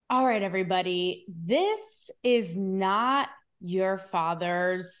All right, everybody. This is not your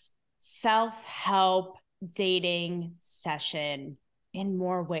father's self-help dating session in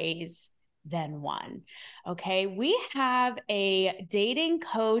more ways than one. Okay. We have a dating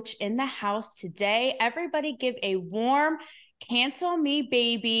coach in the house today. Everybody give a warm cancel me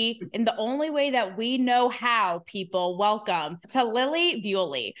baby in the only way that we know how, people. Welcome to Lily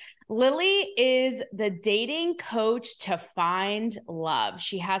Bewley. Lily is the dating coach to find love.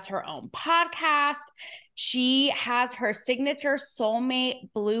 She has her own podcast. She has her signature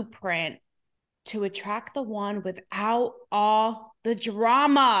soulmate blueprint to attract the one without all the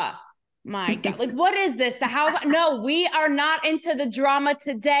drama. My God, like, what is this? The house? No, we are not into the drama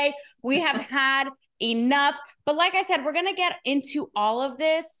today. We have had enough. But like I said, we're going to get into all of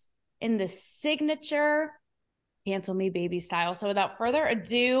this in the signature cancel me baby style. So without further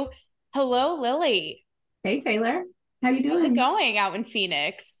ado, hello, Lily. Hey Taylor, how you How's it doing? going out in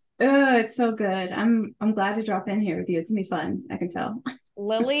Phoenix? It's so good. I'm glad to drop in here with you. It's gonna be fun. I can tell.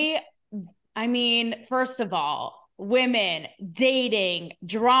 Lily, I mean, first of all, women, dating,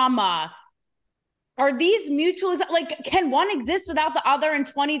 drama. Are these mutual, like, can one exist without the other in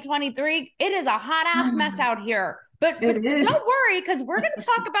 2023? It is a hot ass mess out here. But It but is. don't worry, because we're going to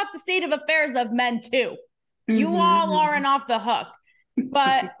talk about the state of affairs of men too. You all Mm-hmm. aren't off the hook.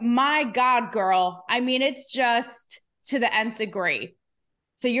 But my God, girl, I mean, it's just to the nth degree.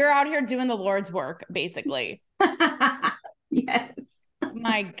 So you're out here doing the Lord's work, basically. Yes.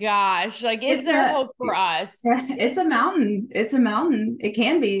 My gosh, like, is It's there a hope for us? it's a mountain. It's a mountain. It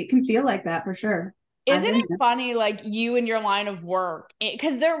can be. It can feel like that for sure. I've Isn't been it funny, like you and your line of work?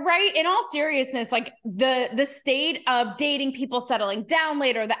 Because they're right. In all seriousness, like the state of dating, people settling down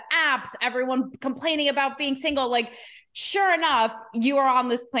later, the apps, everyone complaining about being single. Like, sure enough, you are on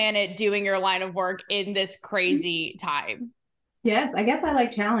this planet doing your line of work in this there. crazy time. Yes, I guess I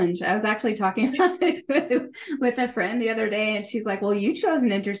like challenge. I was actually talking about this with a friend the other day, and she's like, "Well, you chose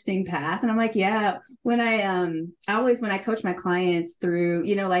an interesting path." And I'm like, "Yeah." I always when I coach my clients through,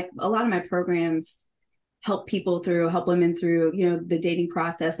 like a lot of my programs help women through, the dating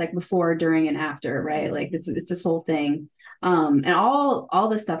process, like before, during, and after, right? Like it's this whole thing. And all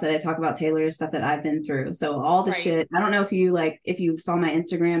the stuff that I talk about, Taylor, is stuff that I've been through. So all the Right. shit. I don't know if you saw my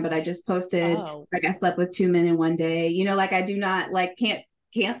Instagram, but I just posted Oh, like I slept with two men in one day. Like I do not like can't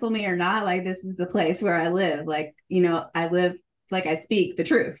cancel me or not. Like this is the place where I live. Like, I live like I speak the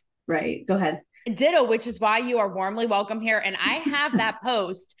truth. Right. Go ahead. ditto, which is why you are warmly welcome here. And I have that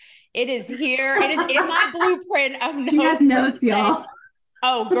post. It is here. It is in my blueprint of She has notes for notes, today. y'all.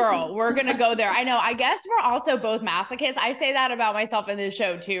 Oh, girl, we're going to go there. I know. I guess we're also both masochists. I say that about myself in this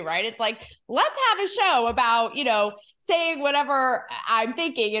show too, right? It's like, let's have a show about, saying whatever I'm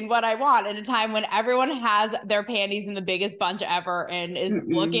thinking and what I want at a time when everyone has their panties in the biggest bunch ever and is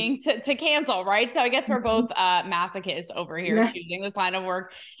Mm-mm. looking to cancel, right? So I guess we're both masochists over here Yeah. choosing this line of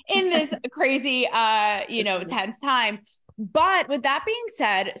work in this crazy, tense time. But with that being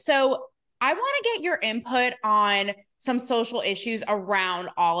said, so I want to get your input on some social issues around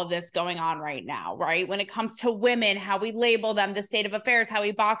all of this going on right now, right? When it comes to women, how we label them, the state of affairs, how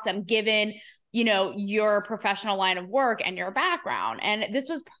we box them, given, your professional line of work and your background. And this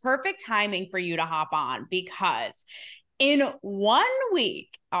was perfect timing for you to hop on because in 1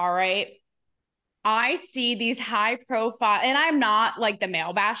 week, all right, I see these high profile, and I'm not like the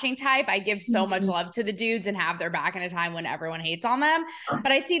male bashing type. I give so much Mhm. love to the dudes and have their back in a time when everyone hates on them.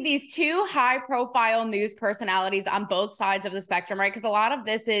 But I see these two high profile news personalities on both sides of the spectrum, right? Because a lot of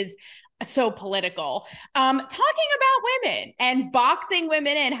this is so political. Talking about women and boxing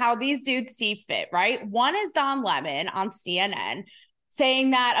women in how these dudes see fit, right? One is Don Lemon on CNN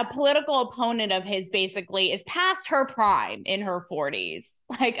saying that a political opponent of his basically is past her prime in her 40s.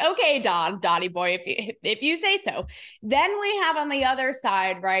 Like, okay, Donnie boy, if you say so. Then we have on the other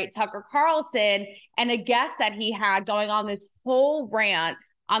side, right, Tucker Carlson and a guest that he had going on this whole rant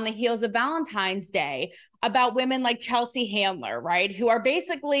on the heels of Valentine's Day about women like Chelsea Handler, right, who are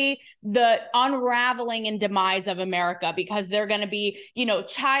basically the unraveling and demise of America because they're going to be,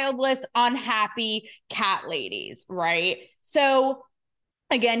 childless, unhappy cat ladies, right? So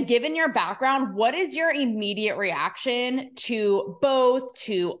again, given your background, what is your immediate reaction to both,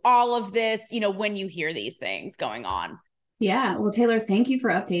 to all of this, when you hear these things going on? Yeah. Well, Taylor, thank you for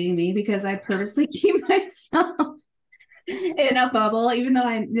updating me because I purposely keep myself in a bubble, even though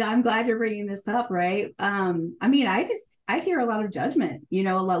I'm glad you're bringing this up, right? I mean, I hear a lot of judgment,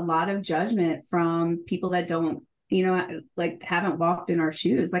 a lot of judgment from people that don't, like haven't walked in our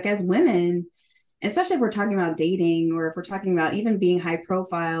shoes. Like as women, especially if we're talking about dating or if we're talking about even being high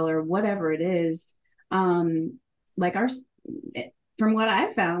profile or whatever it is, like our from what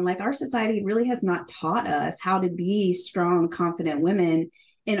I've found, like our society really has not taught us how to be strong, confident women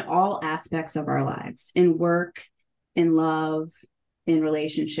in all aspects of our lives, in work, in love, in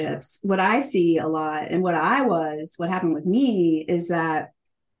relationships. What I see a lot, and what happened with me is that,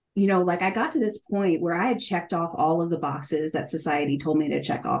 like I got to this point where I had checked off all of the boxes that society told me to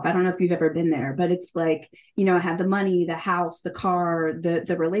check off. I don't know if you've ever been there, but it's like, I had the money, the house, the car,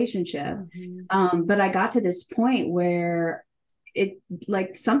 the relationship. But I got to this point where it,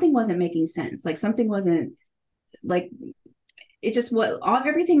 like, something wasn't making sense. Like something wasn't, like, it just was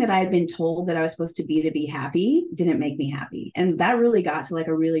everything that I had been told that I was supposed to be happy didn't make me happy. And that really got to like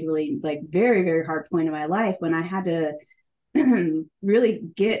a really, really like very, very hard point in my life when I had to really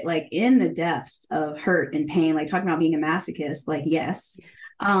get like in the depths of hurt and pain, like talking about being a masochist, like, yes.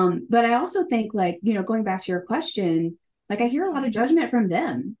 But I also think, like, going back to your question, like I hear a lot of judgment from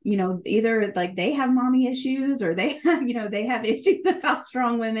them, either like they have mommy issues or they have, they have issues about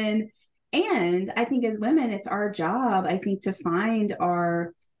strong women. And I think as women, it's our job, I think, to find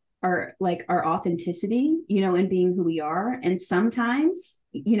our authenticity, in being who we are. And sometimes,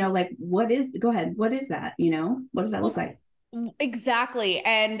 like, what is that? What does that look like? Exactly.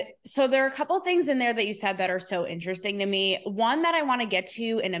 And so there are a couple of things in there that you said that are so interesting to me. One that I want to get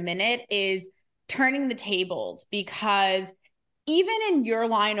to in a minute is turning the tables, because even in your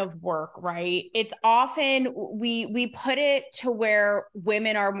line of work, right? It's often we put it to where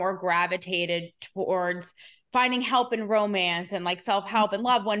women are more gravitated towards finding help in romance and like self-help and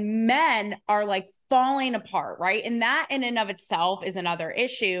love, when men are like falling apart, right? And that in and of itself is another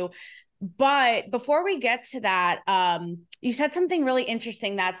issue. But before we get to that, you said something really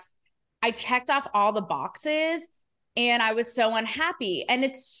interesting. I checked off all the boxes and I was so unhappy. And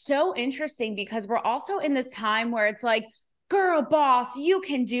it's so interesting because we're also in this time where it's like, girl boss, you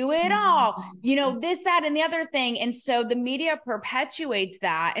can do it all, this, that, and the other thing. And so the media perpetuates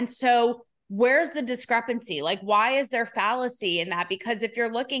that. And so where's the discrepancy? Like, why is there fallacy in that? Because if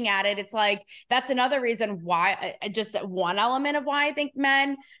you're looking at it, it's like, that's another reason why, just one element of why I think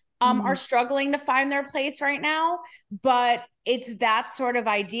men are struggling to find their place right now. But it's that sort of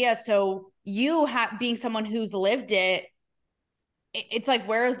idea. So you being someone who's lived it, it's like,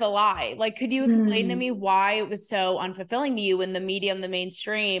 where is the lie? Like, could you explain to me why it was so unfulfilling to you in the media and the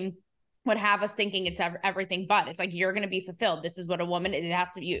mainstream would have us thinking it's everything, but it's like, you're going to be fulfilled. This is what a woman, it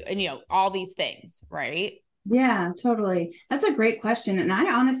has to be, and all these things, right? Yeah, totally. That's a great question. And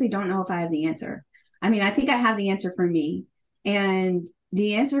I honestly don't know if I have the answer. I mean, I think I have the answer for me. And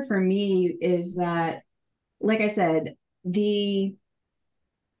the answer for me is that, like I said,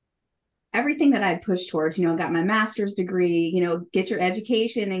 everything that I'd pushed towards, got my master's degree, get your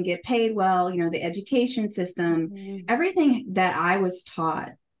education and get paid well, the education system, everything that I was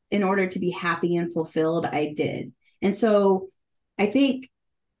taught in order to be happy and fulfilled, I did. And so I think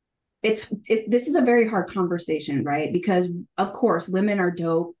this is a very hard conversation, right? Because of course, women are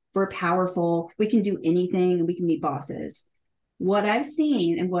dope, we're powerful, we can do anything, and we can be bosses. What I've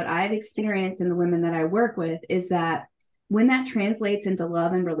seen and what I've experienced in the women that I work with is that when that translates into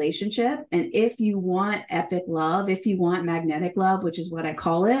love and relationship, and if you want epic love, if you want magnetic love, which is what I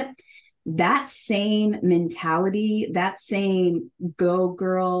call it, that same mentality, that same go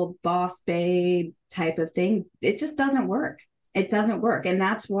girl, boss babe type of thing, it just doesn't work. It doesn't work. And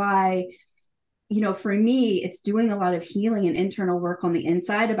that's why, for me, it's doing a lot of healing and internal work on the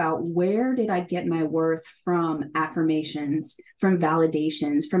inside about, where did I get my worth from? Affirmations, from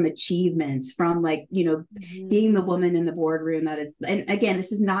validations, from achievements, from being the woman in the boardroom that is, and again,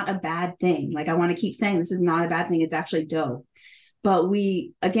 this is not a bad thing. Like, I want to keep saying this is not a bad thing. It's actually dope. But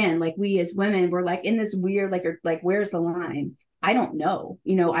we as women, we're like in this weird, where's the line? I don't know,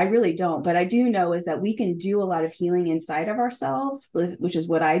 I really don't. But I do know is that we can do a lot of healing inside of ourselves, which is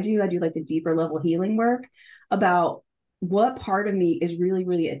what I do. I do like the deeper level healing work about what part of me is really,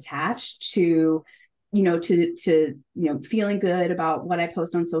 really attached to, feeling good about what I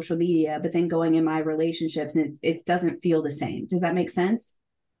post on social media, but then going in my relationships and it doesn't feel the same. Does that make sense?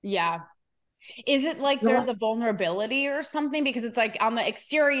 Yeah. Is it like there's a vulnerability or something? Because it's like on the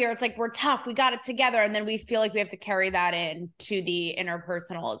exterior, it's like, we're tough, we got it together. And then we feel like we have to carry that in to the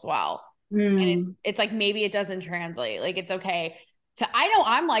interpersonal as well. And it's like, maybe it doesn't translate. Like, it's okay I know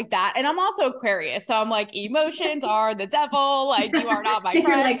I'm like that. And I'm also Aquarius. So I'm like, emotions are the devil. Like, you are not my friend.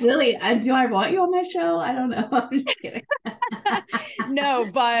 You're like, Lily, do I want you on my show? I don't know. I'm just kidding. No,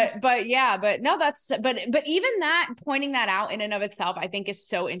 but yeah, but no, but even that, pointing that out in and of itself, I think is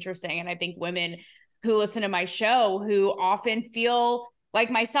so interesting. And I think women who listen to my show, who often feel like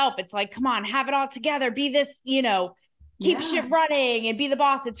myself, it's like, come on, have it all together, be this, keep shit running and be the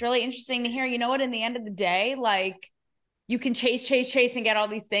boss. It's really interesting to hear, in the end of the day, like, you can chase and get all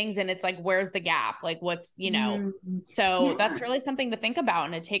these things. And it's like, where's the gap? Like what's, you know, so that's really something to think about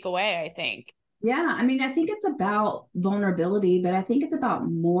and to take away, I think. Yeah. I mean, I think it's about vulnerability, but I think it's about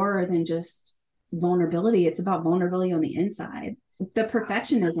more than just vulnerability. It's about vulnerability on the inside. The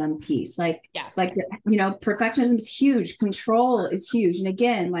perfectionism piece, yes, you know, perfectionism is huge. Control is huge. And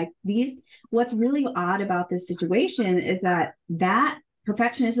again, like what's really odd about this situation is that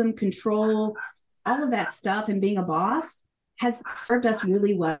perfectionism, control, all of that stuff, and being a boss has served us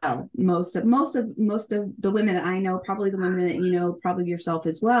really well. Most of the women that I know, probably the women that you know, probably yourself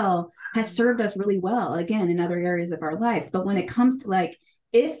as well, has served us really well, again, in other areas of our lives. But when it comes to like,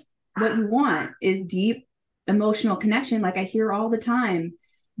 if what you want is deep emotional connection, like I hear all the time,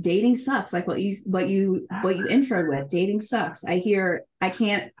 dating sucks. Like what you introed with, dating sucks. I hear I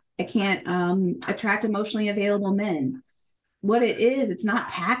can't attract emotionally available men. What it is, it's not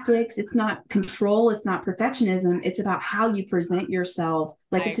tactics, it's not control, it's not perfectionism. It's about how you present yourself.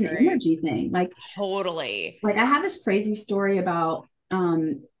 Like it's an energy thing. Like totally. Like I have this crazy story about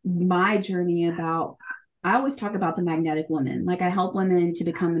my journey about, I always talk about the magnetic woman. Like I help women to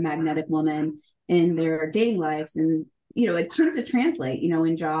become the magnetic woman in their dating lives. And, you know, it tends to translate, you know,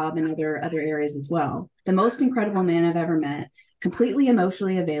 in job and other areas as well. The most incredible man I've ever met, completely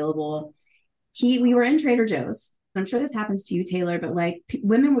emotionally available. We were in Trader Joe's. I'm sure this happens to you, Taylor, but like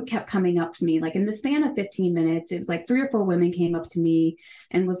women kept coming up to me, like in the span of 15 minutes, it was like 3 or 4 women came up to me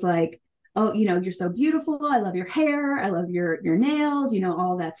and was like, oh, you know, you're so beautiful. I love your hair. I love your nails, you know,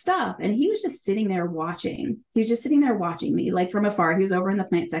 all that stuff. And he was just sitting there watching. He was just sitting there watching me, like from afar. He was over in the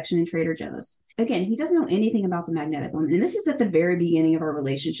plant section in Trader Joe's. Again, he doesn't know anything about the magnetic woman. And this is at the very beginning of our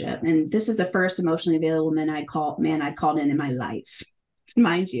relationship. And this is the first emotionally available man I'd called in my life,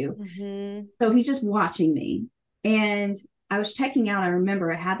 mind you. Mm-hmm. So he's just watching me. And I was checking out. I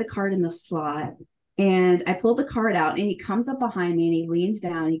remember I had the card in the slot. And I pulled the card out and he comes up behind me and he leans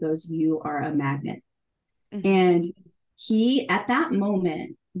down and he goes, "You are a magnet." Mm-hmm. And he, at that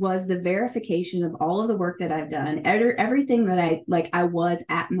moment, was the verification of all of the work that I've done, everything that I was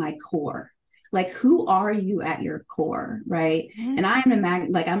at my core. Like, who are you at your core? Right. Mm-hmm. And I'm a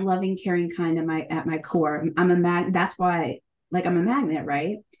magnet, like I'm loving, caring, kind at my core. I'm a magnet. That's why, like, I'm a magnet.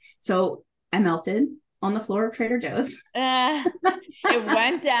 Right. So I melted on the floor of Trader Joe's. It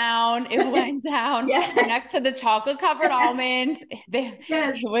went down. Yes. Next to the chocolate covered almonds. Yes.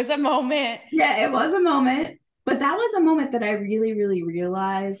 It was a moment. Yeah, it was a moment. But that was the moment that I really, really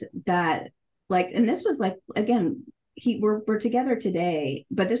realized that, like, and this was like, again, we're together today,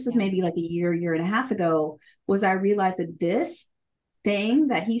 but this was maybe like a year and a half ago, was I realized that this thing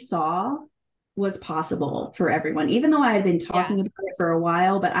that he saw was possible for everyone, even though I had been talking about it for a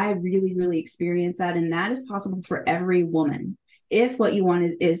while, but I really, really experienced that. And that is possible for every woman if what you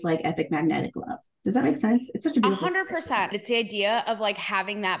want is like epic magnetic love. Does that make sense? It's such a beautiful 100%. It's the idea of like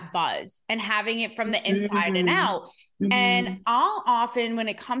having that buzz and having it from the inside and out. Mm-hmm. And I'll often, when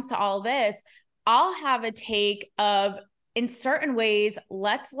it comes to all this, I'll have a take of, in certain ways,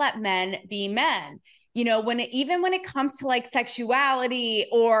 let's let men be men. You know, even when it comes to like sexuality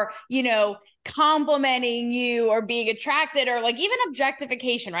or, you know, complimenting you or being attracted or like even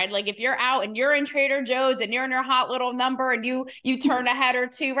objectification, right? Like if you're out and you're in Trader Joe's and you're in your hot little number and you turn a head or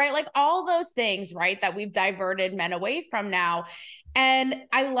two, right? Like all those things, right? That we've diverted men away from now. And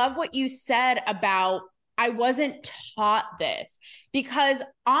I love what you said about, I wasn't taught this, because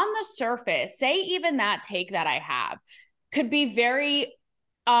on the surface, say even that take that I have could be very,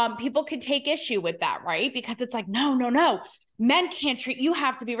 people could take issue with that, right? Because it's like, no, men can't treat, you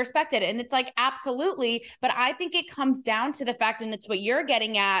have to be respected. And it's like, absolutely. But I think it comes down to the fact, and it's what you're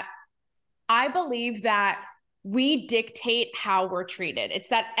getting at. I believe that we dictate how we're treated. It's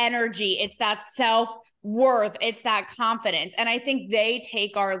that energy, it's that self-worth, it's that confidence. And I think they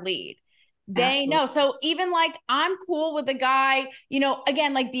take our lead. They know. So even like, I'm cool with a guy, you know,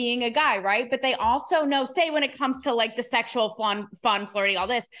 again, like being a guy, right? But they also know, say when it comes to like the sexual fun, flirting, all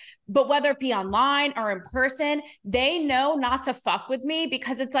this, but whether it be online or in person, they know not to fuck with me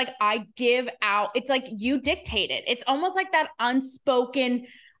because it's like, I give out, it's like you dictate it. It's almost like that unspoken,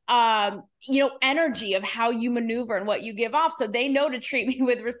 you know, energy of how you maneuver and what you give off. So they know to treat me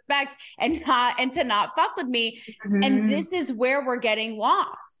with respect and to not fuck with me. Mm-hmm. And this is where we're getting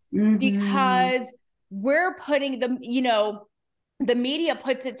lost, mm-hmm. because we're putting the, you know, the media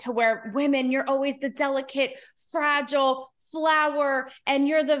puts it to where women, you're always the delicate, fragile flower and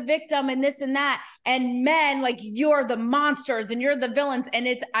you're the victim and this and that. And men, like, you're the monsters and you're the villains. And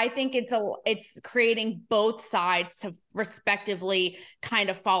I think it's creating both sides to respectively kind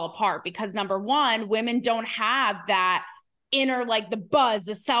of fall apart, because number one, women don't have that inner, like the buzz,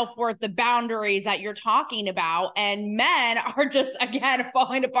 the self-worth, the boundaries that you're talking about. And men are just, again,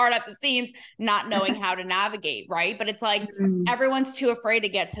 falling apart at the seams, not knowing how to navigate. Right. But it's like, everyone's too afraid to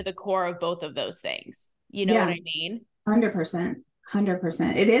get to the core of both of those things. You know what I mean? 100%.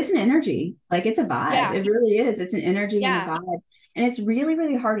 100%. It is an energy. Like it's a vibe. Yeah. It really is. It's an energy and a vibe. And it's really,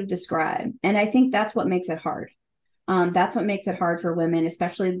 really hard to describe. And I think that's what makes it hard. That's what makes it hard for women,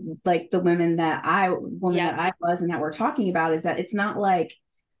 especially like the women that I was and that we're talking about, is that it's not like,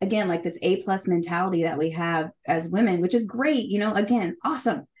 again, like this A+ mentality that we have as women, which is great, you know, again,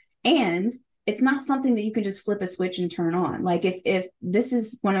 awesome. And it's not something that you can just flip a switch and turn on. Like if this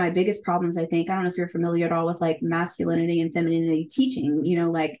is one of my biggest problems, I think, I don't know if you're familiar at all with like masculinity and femininity teaching, you know,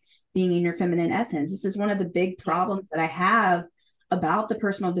 like being in your feminine essence. This is one of the big problems that I have about the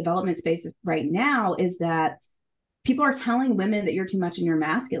personal development space right now, is that people are telling women that you're too much in your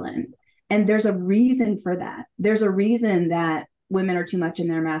masculine. And there's a reason for that. There's a reason that women are too much in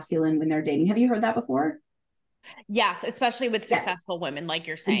their masculine when they're dating. Have you heard that before? Yes, especially with successful women, like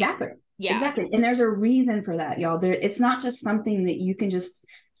you're saying. Exactly. Yeah. Exactly. And there's a reason for that, y'all. It's not just something that you can just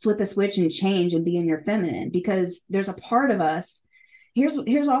flip a switch and change and be in your feminine, because there's a part of us.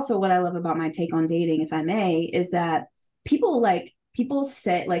 Here's also what I love about my take on dating, if I may, is that people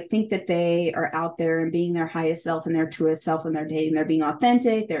say, like, think that they are out there and being their highest self and their truest self when they're dating. They're being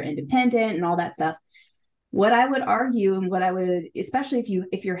authentic, they're independent and all that stuff. What I would argue, and what I would, especially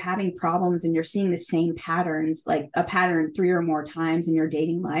if you're having problems and you're seeing the same patterns, like a pattern 3 or more times in your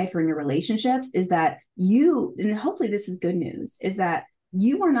dating life or in your relationships, is that you, and hopefully this is good news, is that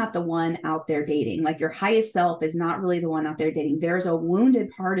you are not the one out there dating. Like your highest self is not really the one out there dating. There's a wounded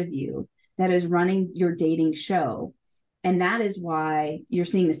part of you that is running your dating show. And that is why you're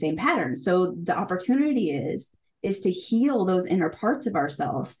seeing the same patterns. So the opportunity is to heal those inner parts of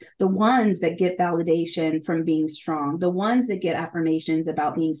ourselves, the ones that get validation from being strong, the ones that get affirmations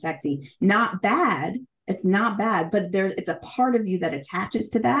about being sexy. Not bad. It's not bad, but it's a part of you that attaches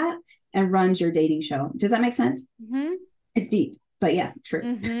to that and runs your dating show. Does that make sense? Mm-hmm. It's deep, but yeah, true.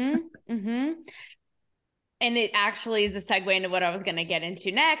 Mm-hmm. Mm-hmm. And it actually is a segue into what I was going to get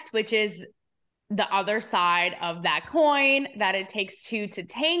into next, which is the other side of that coin, that it takes two to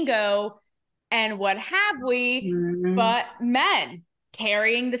tango. And what have we but men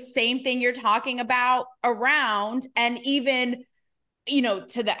carrying the same thing you're talking about around, and even, you know,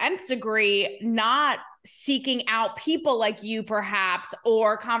 to the nth degree, not seeking out people like you perhaps,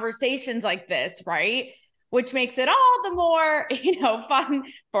 or conversations like this, right? Which makes it all the more, you know, fun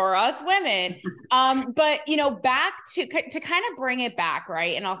for us women. But, you know, back to kind of bring it back,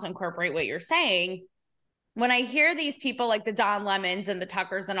 right? And also incorporate what you're saying. When I hear these people like the Don Lemons and the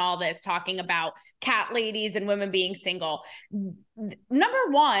Tuckers and all this talking about cat ladies and women being single, number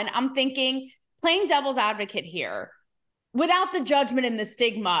one, I'm thinking, playing devil's advocate here, without the judgment and the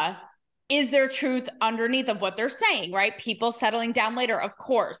stigma, is there truth underneath of what they're saying, right? People settling down later, of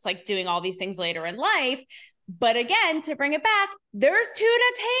course, like doing all these things later in life. But again, to bring it back, there's two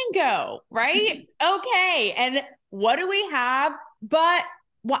to tango, right? Okay. And what do we have? But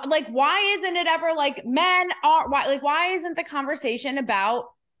why isn't it ever like men are, why isn't the conversation about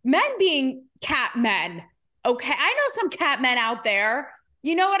men being cat men? Okay. I know some cat men out there.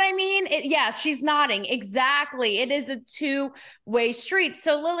 You know what I mean? Yeah, she's nodding. Exactly. It is a two-way street.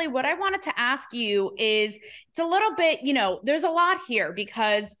 So Lily, what I wanted to ask you is, it's a little bit, you know, there's a lot here,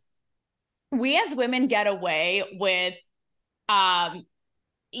 because we as women get away with,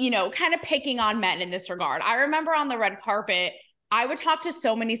 you know, kind of picking on men in this regard. I remember on the red carpet, I would talk to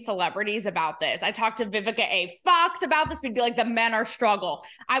so many celebrities about this. I talked to Vivica A. Fox about this. We'd be like, the men are struggle.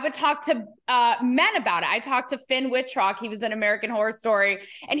 I would talk to men about it. I talked to Finn Wittrock. He was in American Horror Story.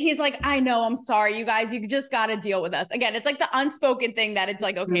 And he's like, I know, I'm sorry, you guys, you just got to deal with us. Again, it's like the unspoken thing that it's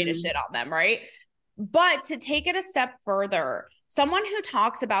like, okay to shit on them, right? But to take it a step further, someone who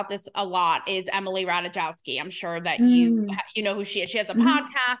talks about this a lot is Emily Ratajkowski. I'm sure that you know who she is. She has a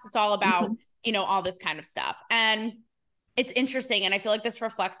podcast. It's all about, you know, all this kind of stuff. And it's interesting. And I feel like this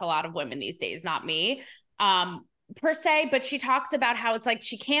reflects a lot of women these days, not me per se, but she talks about how it's like,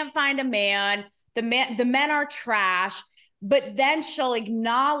 she can't find a man. The men are trash, but then she'll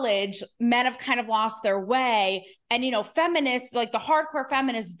acknowledge men have kind of lost their way. And, you know, feminists, like the hardcore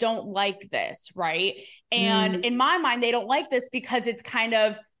feminists, don't like this. Right. And in my mind, they don't like this because it's kind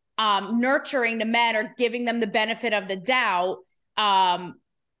of nurturing the men or giving them the benefit of the doubt.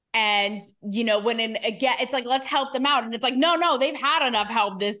 And, you know, again, it's like, let's help them out. And it's like, no, they've had enough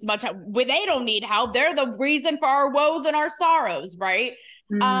help this much. They don't need help. They're the reason for our woes and our sorrows. Right.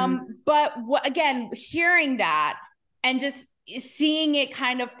 But again, hearing that and just seeing it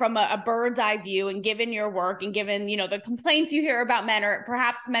kind of from a bird's eye view, and given your work and given, you know, the complaints you hear about men, or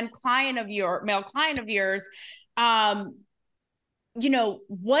perhaps male client of yours, you know,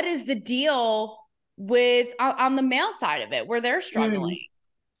 what is the deal with on the male side of it where they're struggling?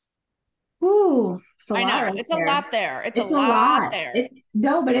 Ooh, it's a I lot know right it's there. a lot there. It's a It's a lot lot. there. It's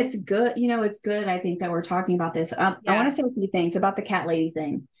no, but it's good. You know, it's good. I think that we're talking about this. I want to say a few things about the cat lady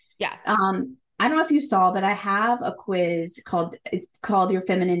thing. Yes. I don't know if you saw, but I have a quiz it's called Your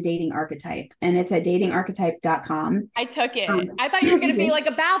Feminine Dating Archetype, and it's at datingarchetype.com. I took it. I thought you were going to be like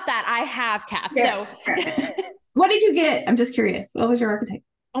about that. I have cats. Yeah. No. What did you get? I'm just curious. What was your archetype?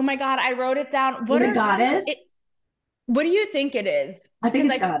 Oh my God. I wrote it down. Was it goddess? What do you think it is? I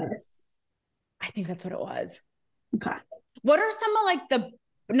think it's goddess. I think that's what it was. Okay. What are some of like the,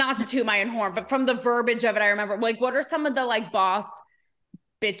 not to toot my own horn, but from the verbiage of it, I remember, like, what are some of the like boss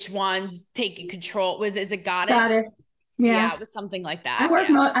bitch ones taking control? Is it goddess? Goddess. Yeah. It was something like that.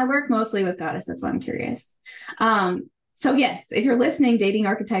 I work mostly with goddess. That's why I'm curious. So yes, if you're listening,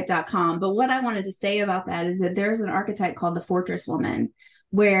 datingarchetype.com. But what I wanted to say about that is that there's an archetype called the fortress woman,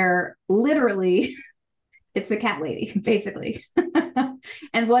 where literally it's the cat lady, basically.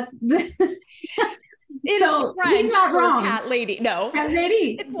 And what so French he's not wrong. Cat lady. No. Cat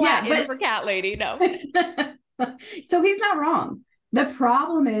lady. It's Latin for cat lady. No. So he's not wrong. The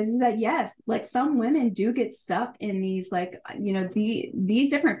problem is that yes, like some women do get stuck in these, like, you know, these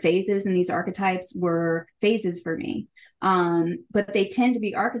different phases, and these archetypes were phases for me. But they tend to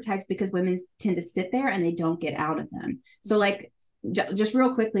be archetypes because women tend to sit there and they don't get out of them. So like, just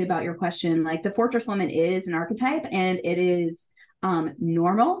real quickly about your question, like the fortress woman is an archetype, and it is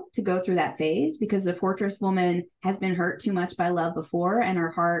normal to go through that phase because the fortress woman has been hurt too much by love before, and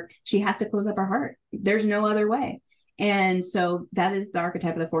her heart, she has to close up her heart. There's no other way. And so that is the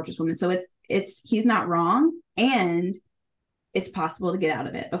archetype of the fortress woman. So he's not wrong, and it's possible to get out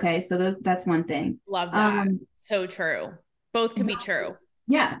of it. Okay. So that's one thing. Love that. So true. Both can be true.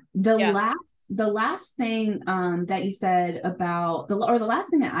 Yeah. The last thing that you said about the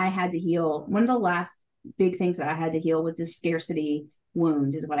last thing that I had to heal, one of the last big things that I had to heal was the scarcity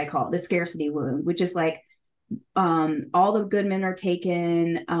wound, is what I call it, the scarcity wound, which is like all the good men are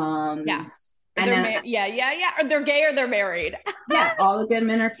taken. Yes. Or they're gay or they're married. Yeah, all the good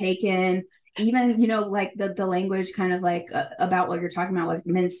men are taken. Even, you know, like the language kind of like about what you're talking about, like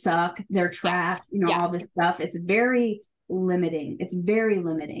men suck, they're trapped, you know, all this stuff. It's very limiting. It's very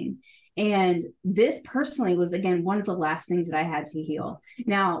limiting. And this personally was, again, one of the last things that I had to heal.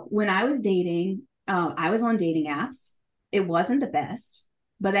 Now, when I was dating, I was on dating apps. It wasn't the best,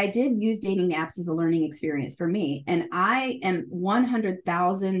 but I did use dating apps as a learning experience for me. And I am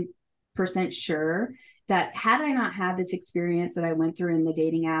 100,000% sure that had I not had this experience that I went through in the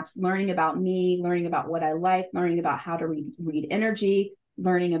dating apps, learning about me, learning about what I like, learning about how to read energy,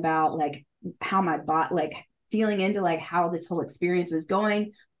 learning about like how my body, like feeling into like how this whole experience was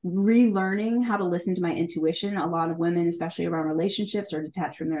going, relearning how to listen to my intuition. A lot of women, especially around relationships, are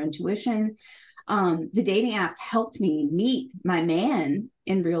detached from their intuition. The dating apps helped me meet my man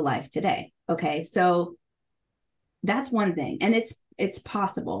in real life today. Okay. So that's one thing. And it's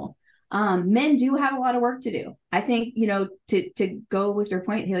possible. Men do have a lot of work to do. I think, you know, to go with your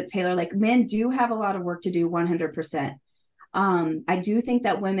point, Taylor, like men do have a lot of work to do 100%. I do think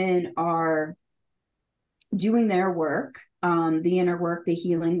that women are doing their work, the inner work, the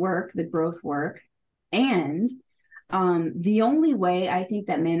healing work, the growth work. And the only way I think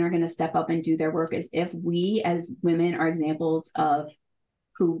that men are going to step up and do their work is if we as women are examples of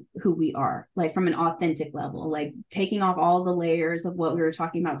who we are, like from an authentic level, like taking off all the layers of what we were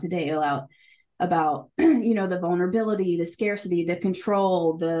talking about today about you know, the vulnerability, the scarcity, the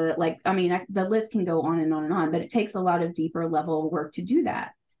control, the like, I mean, the list can go on and on and on, but it takes a lot of deeper level work to do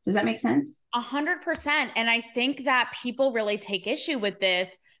that. Does that make sense? 100%. And I think that people really take issue with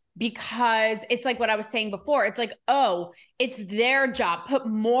this because it's like what I was saying before. It's like, oh, it's their job. Put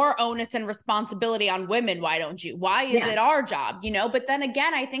more onus and responsibility on women. Why don't you? Why is it our job? You know, but then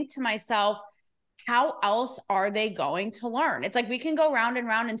again, I think to myself, how else are they going to learn? It's like we can go round and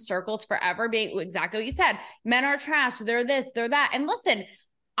round in circles forever, being exactly what you said. Men are trash. They're this, they're that. And listen,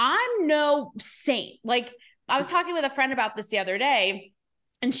 I'm no saint. Like I was talking with a friend about this the other day,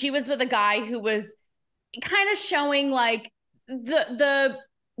 and she was with a guy who was kind of showing like the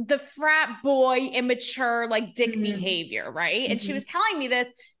frat boy, immature, like dick behavior, right? And she was telling me this.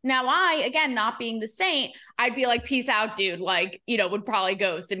 Now I, again, not being the saint, I'd be like, peace out, dude. Like, you know, would probably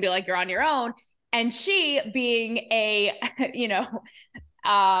ghost and be like, you're on your own. And she, being a, you know,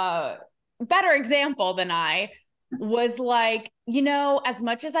 better example than I, was like, you know, as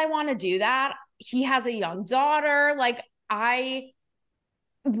much as I want to do that, he has a young daughter. Like,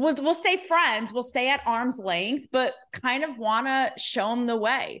 we'll stay friends, we'll stay at arm's length, but kind of want to show them the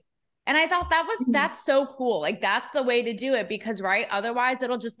way. And I thought that's so cool. Like that's the way to do it because, right, otherwise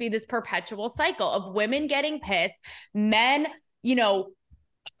it'll just be this perpetual cycle of women getting pissed, men,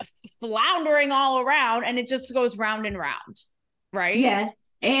 floundering all around, and it just goes round and round. Right.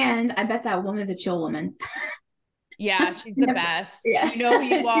 Yes. And I bet that woman's a chill woman. Yeah, she's the best. Yeah. You know who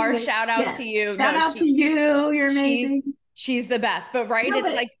you are. Shout out to you. Shout out to you. You're amazing. She's the best. But right,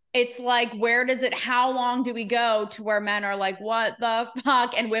 it's like how long do we go to where men are like, what the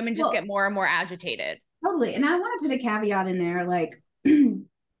fuck? And women just get more and more agitated. Totally. And I want to put a caveat in there, like it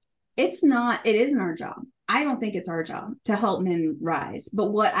isn't our job. I don't think it's our job to help men rise.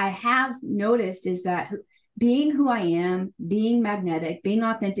 But what I have noticed is that being who I am, being magnetic, being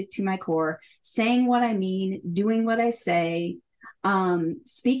authentic to my core, saying what I mean, doing what I say,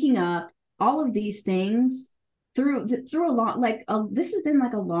 speaking up, all of these things through a lot, this has been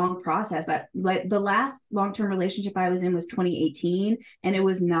like a long process. Like the last long-term relationship I was in was 2018 and it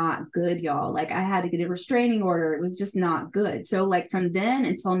was not good, y'all. Like I had to get a restraining order. It was just not good. So like from then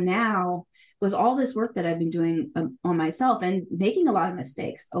until now was all this work that I've been doing on myself and making a lot of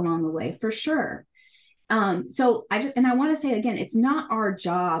mistakes along the way, for sure. So I want to say again, it's not our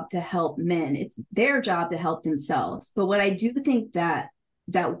job to help men. It's their job to help themselves. But what I do think that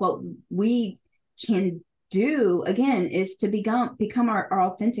what we can do again is to become our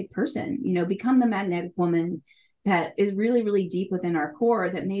authentic person, become the magnetic woman that is really, really deep within our core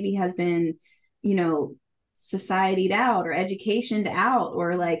that maybe has been, societied out or educationed out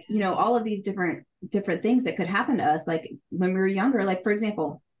or like, all of these different things that could happen to us. Like when we were younger, like for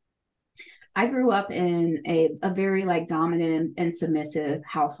example, I grew up in a very like dominant and submissive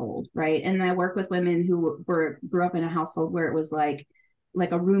household, right? And I work with women who grew up in a household where it was like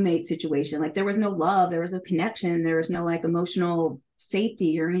a roommate situation. Like there was no love, there was no connection, there was no like emotional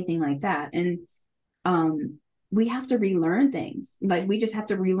safety or anything like that. And we have to relearn things. Like we just have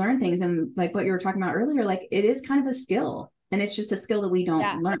to relearn things. And like what you were talking about earlier, like it is kind of a skill, and it's just a skill that we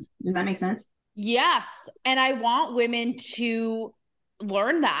don't learn. Does that make sense? Yes. And I want women to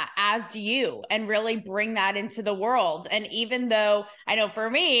learn that, as do you, and really bring that into the world. And even though I know for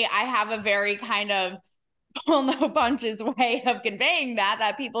me, I have a very kind of pull no punches way of conveying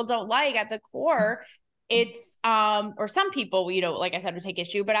that people don't like at the core, it's or some people, like I said, would take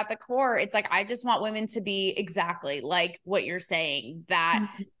issue, but at the core, it's like I just want women to be exactly like what you're saying,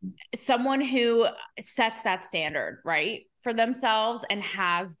 that someone who sets that standard, right, for themselves and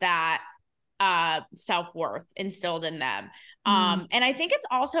has that self-worth instilled in them. And I think it's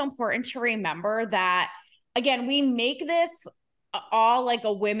also important to remember that, again, we make this all like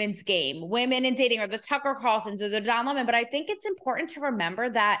a women's game, women in dating, or the Tucker Carlsons or the Don Lemon. But I think it's important to remember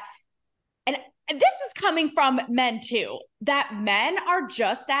that, and this is coming from men too, that men are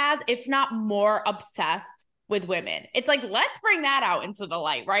just as, if not more, obsessed with women. It's like, let's bring that out into the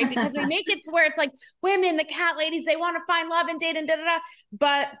light, right? Because we make it to where it's like women, the cat ladies, they want to find love and date and da-da-da.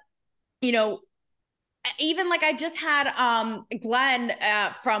 But, even like I just had Glenn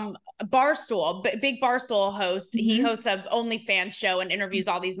from Barstool, big Barstool host. He hosts an OnlyFans show and interviews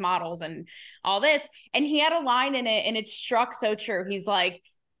all these models and all this. And he had a line in it, and it struck so true. He's like,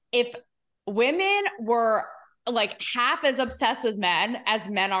 if women were like half as obsessed with men as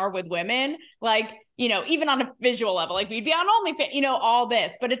men are with women, like, even on a visual level, like we'd be on OnlyFans, all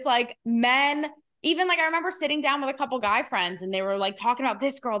this. But it's like men, even like I remember sitting down with a couple guy friends and they were like talking about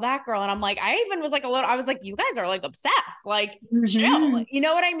this girl, that girl. And I'm like, I even was like I was like, you guys are like obsessed, like chill. You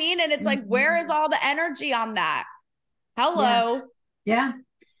know what I mean? And it's like, where is all the energy on that? Hello. Yeah.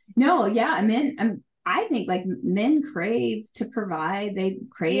 No. Yeah. I think like men crave to provide. They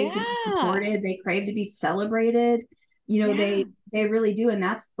crave to be supported. They crave to be celebrated. They really do. And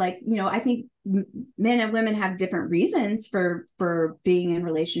that's like, I think men and women have different reasons for being in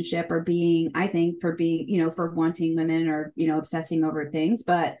relationship or for wanting women or, obsessing over things,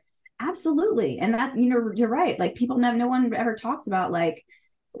 but absolutely. And that's, you're right. Like no one ever talks about like,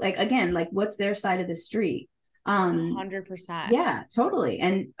 again, like what's their side of the street. 100%. Yeah, totally.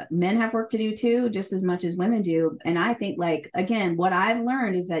 And men have work to do too, just as much as women do. And I think like, again, what I've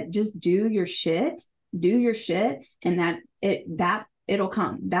learned is that just do your shit, and it'll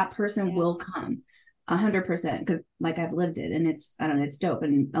come. That person will come 100%. Because like I've lived it, and it's dope.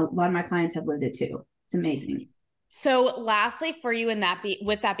 And a lot of my clients have lived it too. It's amazing. So lastly for you,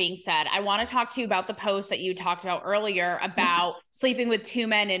 with that being said, I want to talk to you about the post that you talked about earlier about sleeping with two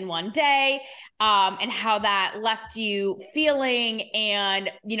men in one day, and how that left you feeling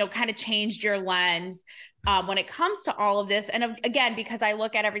and, kind of changed your lens when it comes to all of this. And again, because I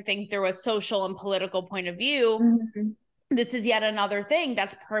look at everything through a social and political point of view, this is yet another thing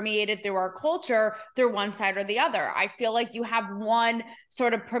that's permeated through our culture through one side or the other. I feel like you have one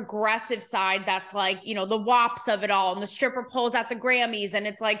sort of progressive side that's like, you know, the WAPs of it all and the stripper poles at the Grammys. And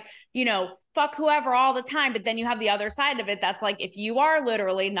it's like, you know, fuck whoever all the time. But then you have the other side of it that's like, if you are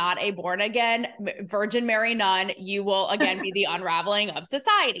literally not a born again Virgin Mary nun, you will again be the unraveling of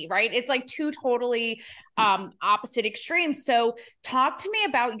society, right? It's like two totally opposite extremes. So talk to me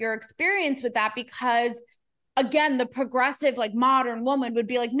about your experience with that, because again, the progressive, like modern woman would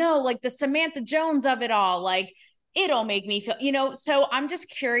be like, no, like the Samantha Jones of it all, like it'll make me feel, you know. So I'm just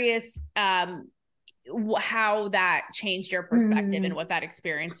curious how that changed your perspective and what that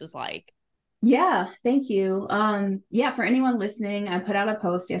experience was like. Yeah, thank you. Yeah, for anyone listening, I put out a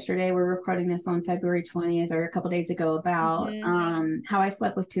post yesterday. We're recording this on February 20th or a couple days ago about how I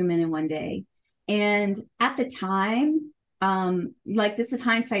slept with 2 men in one day. And at the time, like this is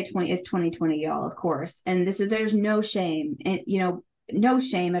hindsight 2020, y'all, of course. And there's no shame, and you know, no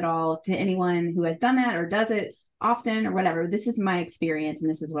shame at all to anyone who has done that or does it often or whatever. This is my experience and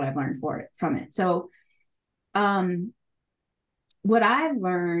this is what I've learned from it. So what I've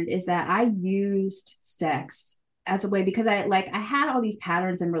learned is that I used sex as a way, because I had all these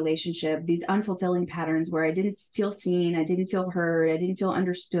patterns in relationship, these unfulfilling patterns where I didn't feel seen, I didn't feel heard, I didn't feel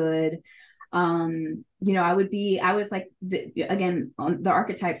understood. You know, I was like, again, on the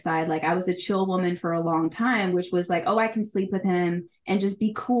archetype side, like I was a chill woman for a long time, which was like, oh, I can sleep with him and just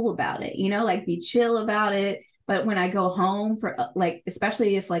be cool about it, you know, like be chill about it. But when I go home for like,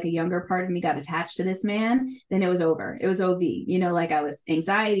 especially if like a younger part of me got attached to this man, then it was over. It was OV, you know, like I was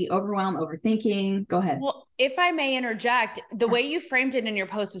anxiety, overwhelm, overthinking. Go ahead. Well, if I may interject, the way you framed it in your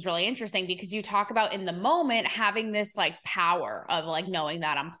post is really interesting, because you talk about in the moment having this like power of like knowing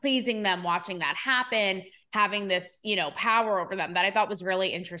that I'm pleasing them, watching that happen, having this, you know, power over them, that I thought was really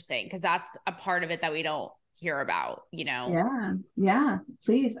interesting, because that's a part of it that we don't hear about, you know? Yeah. Yeah.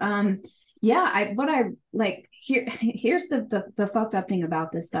 Please. Yeah, what I like here's the fucked up thing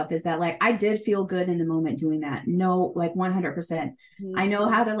about this stuff is that like I did feel good in the moment doing that. No, like 100%. I know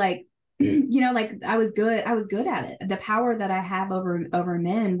how to like, you know, like I was good at it. The power that I have over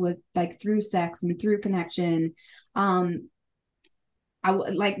men with like through sex and through connection. I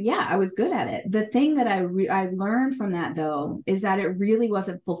was good at it. The thing that I learned from that though is that it really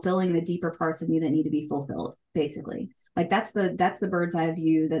wasn't fulfilling the deeper parts of me that need to be fulfilled, basically. Like that's the bird's eye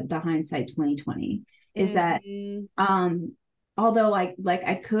view, that the hindsight 2020 is that although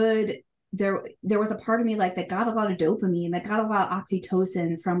I could, there was a part of me like that got a lot of dopamine, that got a lot of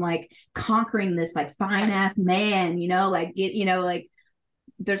oxytocin from like conquering this like fine ass man, you know, like you know, like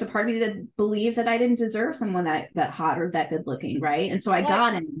there's a part of me that believes that I didn't deserve someone that hot or that good looking, right? And so I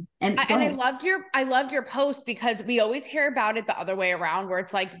got him. And I loved your post, because we always hear about it the other way around, where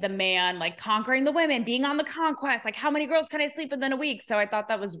it's like the man like conquering the women, being on the conquest, like how many girls can I sleep with in a week? So I thought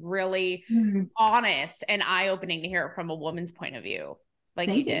that was really honest and eye-opening to hear it from a woman's point of view,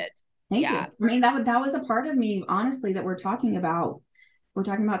 like you did. Thank you. I mean, that was a part of me, honestly, that we're talking about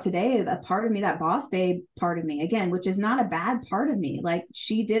today, a part of me, that boss babe part of me, again, which is not a bad part of me. Like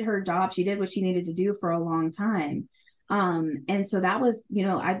she did her job, she did what she needed to do for a long time. And so that was, you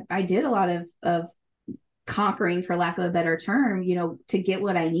know, I did a lot of conquering, for lack of a better term, you know, to get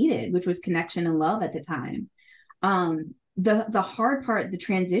what I needed, which was connection and love at the time. The hard part, the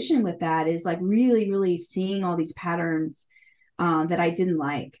transition with that is like really, really seeing all these patterns that I didn't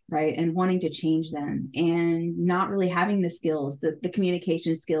like, right? And wanting to change them and not really having the skills, the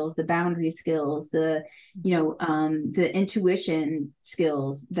communication skills, the boundary skills, the, you know, the intuition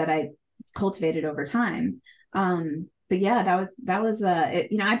skills that I cultivated over time. But yeah, that was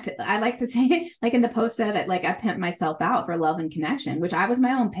you know, I like to say, like in the post said, like I pimped myself out for love and connection, which I was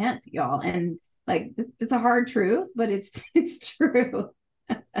my own pimp, y'all. And like, it's a hard truth, but it's true.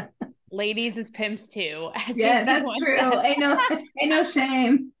 Ladies is pimps too. Yeah, that's true. Ain't no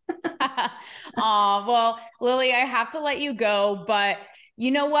shame. Oh, well, Lily, I have to let you go, but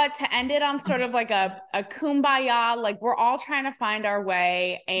you know what? To end it on sort of like a kumbaya, like we're all trying to find our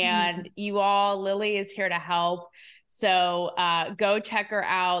way, and Lily is here to help. So go check her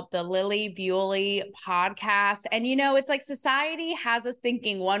out, the Lily Bewley podcast. And you know, it's like society has us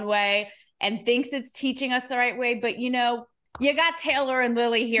thinking one way and thinks it's teaching us the right way, but you know, you got Taylor and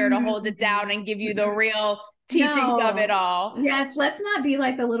Lily here to hold it down and give you the real teachings of it all. Yes, let's not be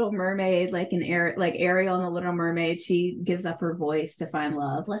like the Little Mermaid, like like Ariel in the Little Mermaid. She gives up her voice to find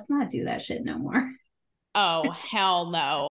love. Let's not do that shit no more. Oh, hell no.